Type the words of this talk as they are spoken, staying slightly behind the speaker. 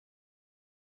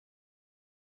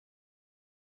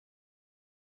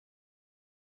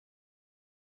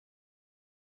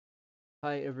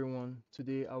Hi everyone,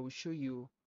 today I will show you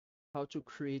how to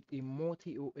create a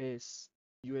multi-OS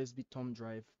USB thumb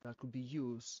drive that could be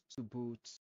used to boot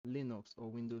Linux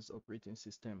or Windows operating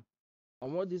system.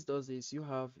 And what this does is you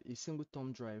have a single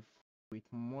thumb drive with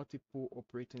multiple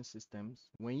operating systems.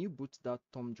 When you boot that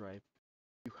thumb drive,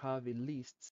 you have a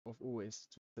list of OS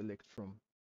to select from.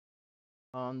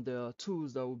 And the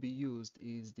tools that will be used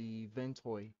is the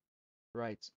Ventoy.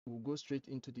 Right, we'll go straight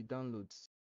into the downloads.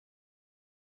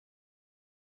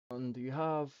 And you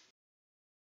have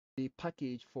the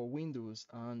package for Windows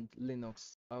and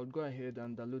Linux. I would go ahead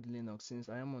and download Linux since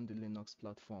I am on the Linux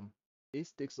platform.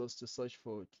 This takes us to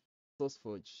SourceForge.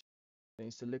 Then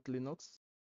you select Linux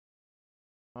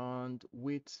and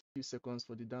wait a few seconds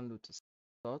for the download to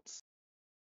start.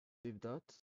 Save that.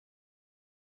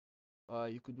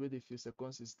 You could wait a few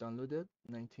seconds. It's downloaded,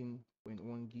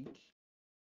 19.1 gig.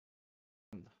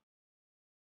 And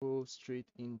go straight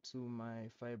into my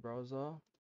file browser.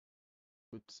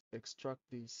 Put extract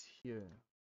this here.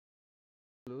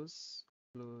 Close,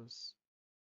 close.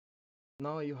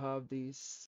 Now you have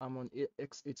this. I'm on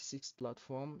x86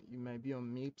 platform. You might be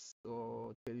on MIPS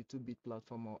or 32-bit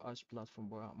platform or Arch platform,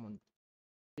 but I'm on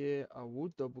here. I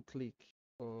would double click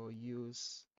or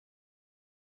use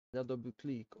the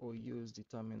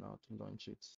terminal to launch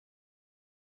it.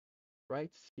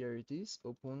 Right here it is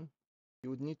open.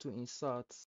 You would need to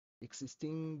insert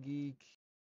 16 gig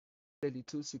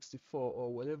 3264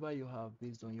 or whatever you have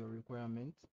based on your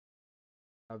requirement.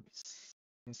 I've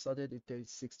inserted a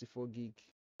 3064 gig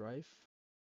drive.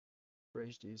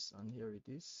 Refresh this and here it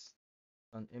is,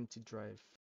 an empty drive.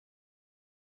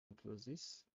 Close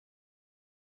this.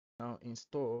 Now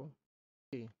install.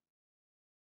 Okay,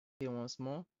 once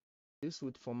more. This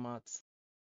would format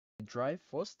the drive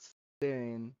first,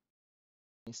 then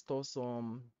install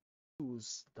some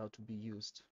tools that will be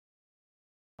used.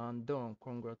 And done.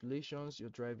 Congratulations, your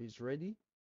drive is ready.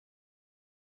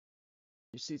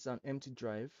 You see it's an empty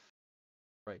drive.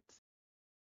 Right.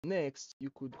 Next,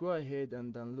 you could go ahead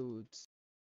and download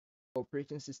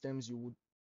operating systems you would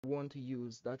want to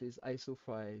use. That is ISO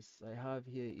files. I have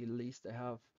here a list. I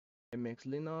have MX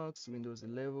Linux, Windows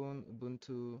 11,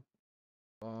 Ubuntu,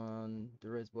 and the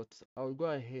rest. But I'll go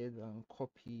ahead and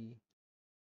copy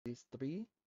these three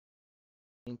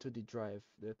into the drive.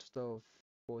 The total of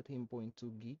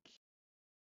 14.2 gig.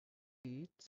 It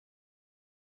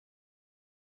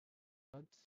add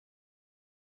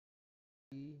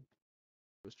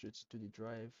go straight to the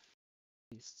drive.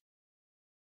 Paste.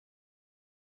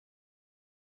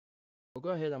 I'll go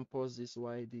ahead and pause this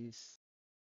while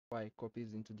it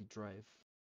copies into the drive.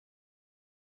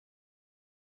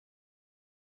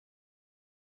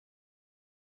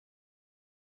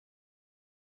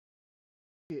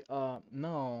 Okay,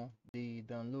 now the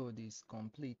download is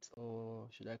complete, or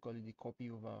should I call it the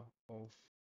copy over of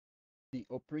the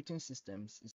operating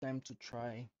systems. It's time to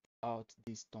try out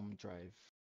this thumb drive.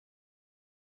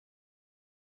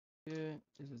 Here,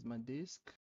 this is my disk.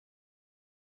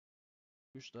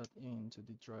 Push that into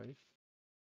the drive.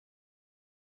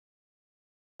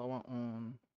 Power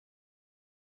on.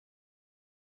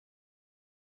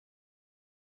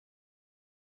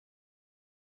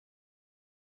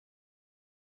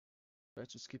 Try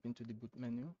to skip into the boot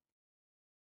menu.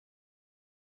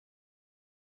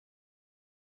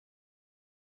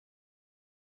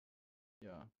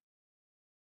 Yeah.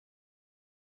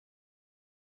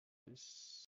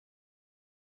 This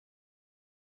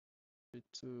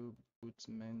to boot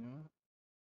menu.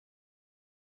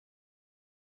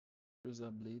 User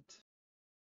blade.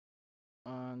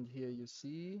 And here you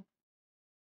see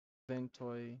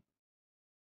Ventoy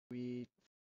with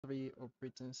 3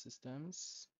 operating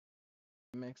systems.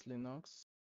 Max Linux.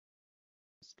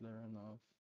 It's clear enough.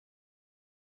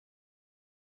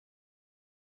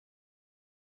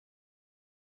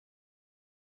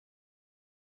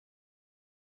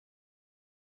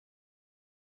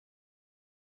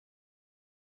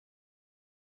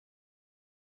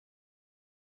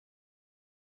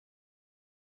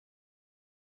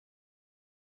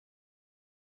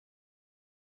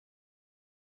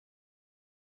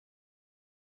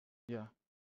 Yeah,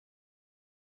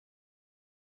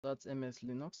 that's MS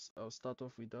Linux. I'll start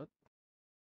off with that.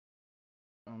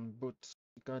 Boot.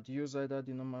 You could use either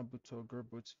the normal boot or group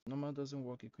boot. If normal doesn't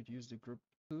work, you could use the group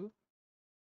too.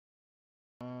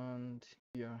 And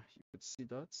yeah, you could see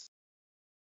that.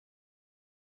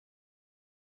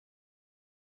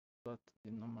 That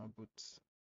the normal boot.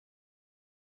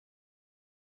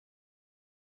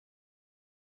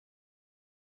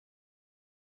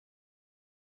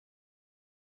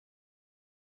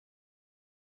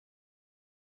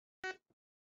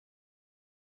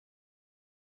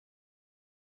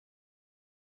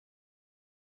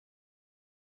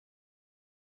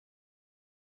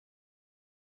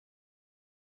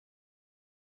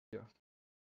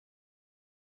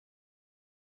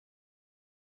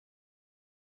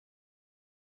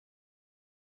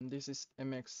 And this is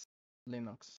MX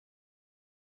Linux.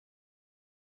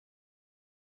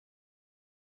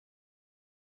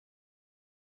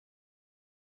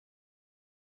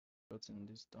 Shutting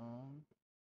this down.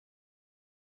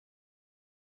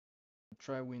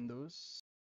 Try Windows.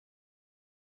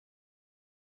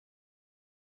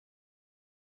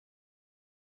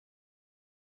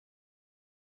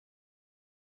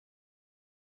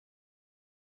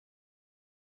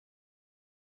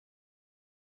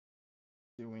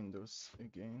 The Windows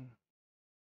again.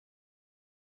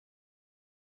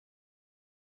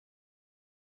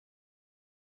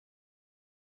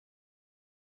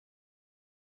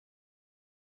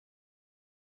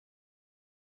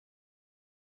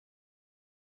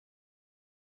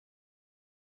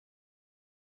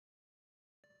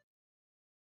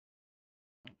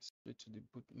 Straight to the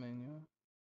boot menu.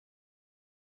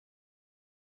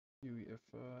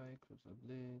 UEFI, close the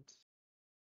blade.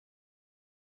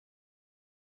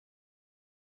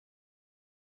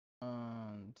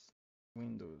 And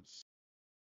Windows.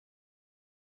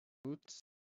 Boot.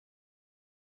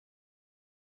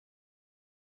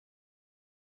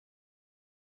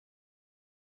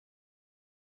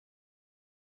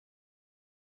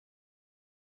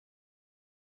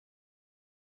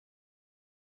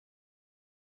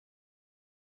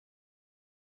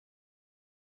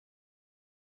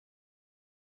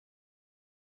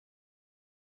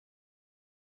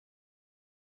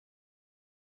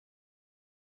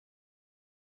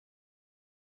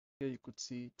 Here you could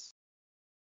see it.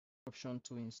 Option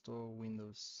to install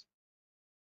Windows.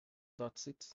 That's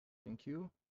it. Thank you.